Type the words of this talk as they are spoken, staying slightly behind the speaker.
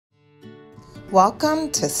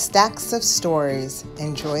Welcome to Stacks of Stories.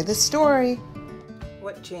 Enjoy the story.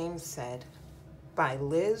 What James Said by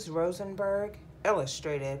Liz Rosenberg,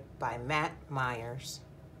 illustrated by Matt Myers.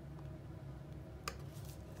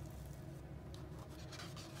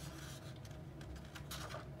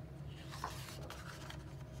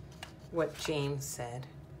 What James Said.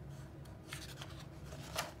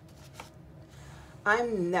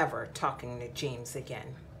 I'm never talking to James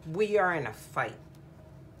again. We are in a fight.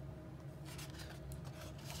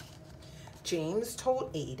 James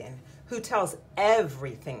told Aiden, who tells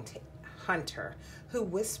everything to Hunter, who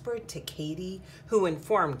whispered to Katie, who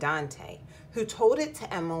informed Dante, who told it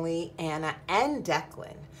to Emily, Anna, and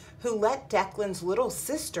Declan, who let Declan's little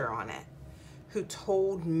sister on it, who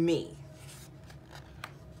told me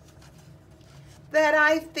that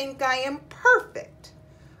I think I am perfect.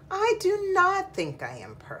 I do not think I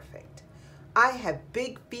am perfect. I have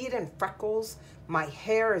big feet and freckles. My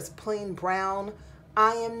hair is plain brown.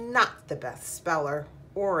 I am not the best speller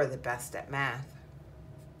or the best at math.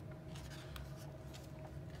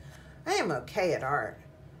 I am okay at art,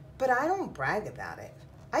 but I don't brag about it.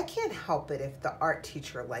 I can't help it if the art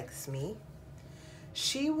teacher likes me.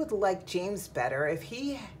 She would like James better if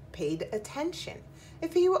he paid attention,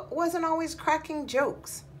 if he wasn't always cracking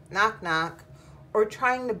jokes, knock knock, or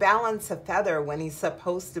trying to balance a feather when he's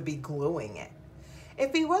supposed to be gluing it.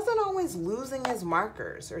 If he wasn't always losing his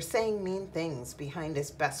markers or saying mean things behind his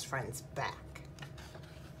best friend's back.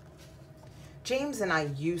 James and I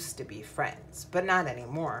used to be friends, but not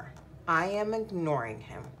anymore. I am ignoring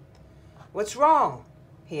him. What's wrong?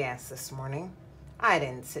 He asked this morning. I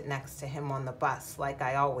didn't sit next to him on the bus like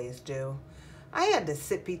I always do. I had to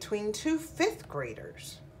sit between two fifth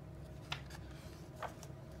graders.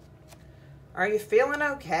 Are you feeling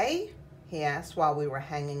okay? He asked while we were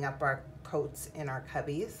hanging up our coats in our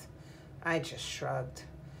cubbies. I just shrugged.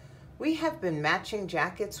 We have been matching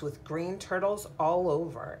jackets with green turtles all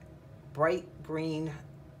over, bright green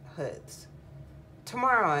hoods.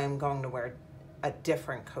 Tomorrow I am going to wear a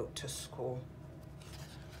different coat to school.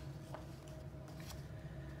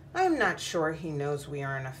 I am not sure he knows we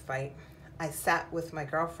are in a fight. I sat with my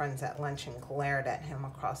girlfriends at lunch and glared at him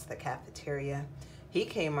across the cafeteria. He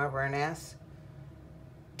came over and asked,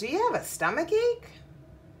 "Do you have a stomach ache?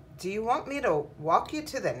 Do you want me to walk you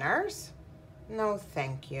to the nurse?" "No,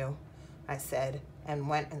 thank you," I said, and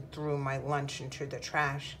went and threw my lunch into the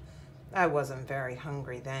trash. I wasn't very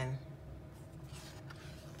hungry then.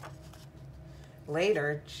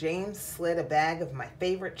 Later, James slid a bag of my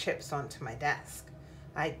favorite chips onto my desk.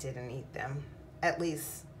 I didn't eat them, at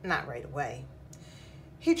least not right away.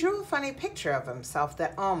 He drew a funny picture of himself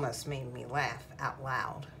that almost made me laugh out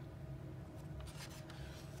loud.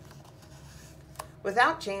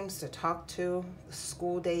 Without James to talk to, the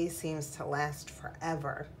school day seems to last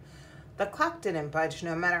forever. The clock didn't budge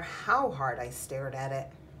no matter how hard I stared at it.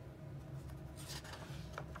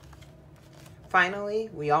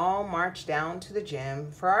 Finally, we all marched down to the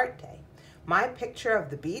gym for art day. My picture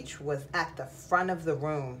of the beach was at the front of the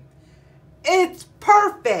room. "It's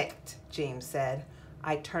perfect," James said.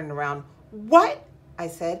 I turned around. "What?" I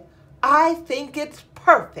said. "I think it's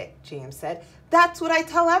perfect," James said. "That's what I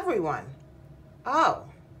tell everyone." "Oh,"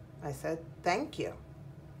 I said, "thank you."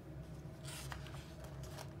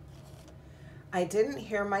 I didn't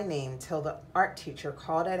hear my name till the art teacher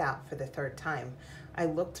called it out for the third time. I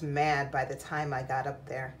looked mad by the time I got up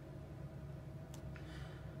there.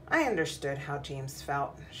 I understood how James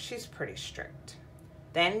felt. She's pretty strict.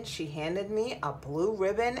 Then she handed me a blue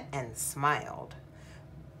ribbon and smiled.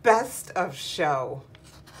 Best of show.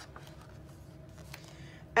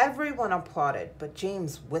 Everyone applauded, but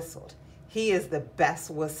James whistled. He is the best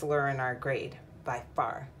whistler in our grade, by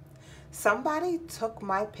far. Somebody took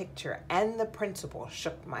my picture and the principal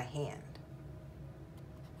shook my hand.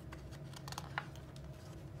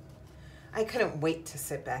 I couldn't wait to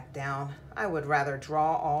sit back down. I would rather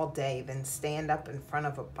draw all day than stand up in front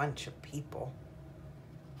of a bunch of people.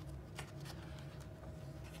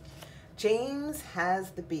 James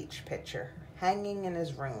has the beach picture hanging in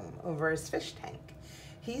his room over his fish tank.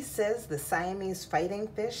 He says the Siamese fighting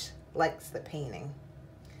fish likes the painting.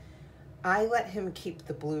 I let him keep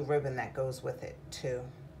the blue ribbon that goes with it, too.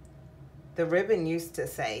 The ribbon used to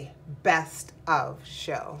say, "Best of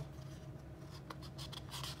Show."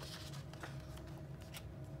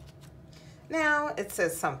 Now it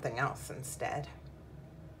says something else instead.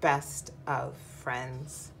 Best of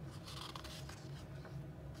Friends.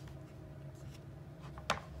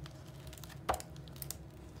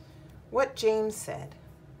 What James Said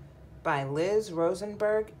by Liz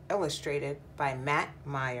Rosenberg, illustrated by Matt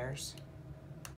Myers.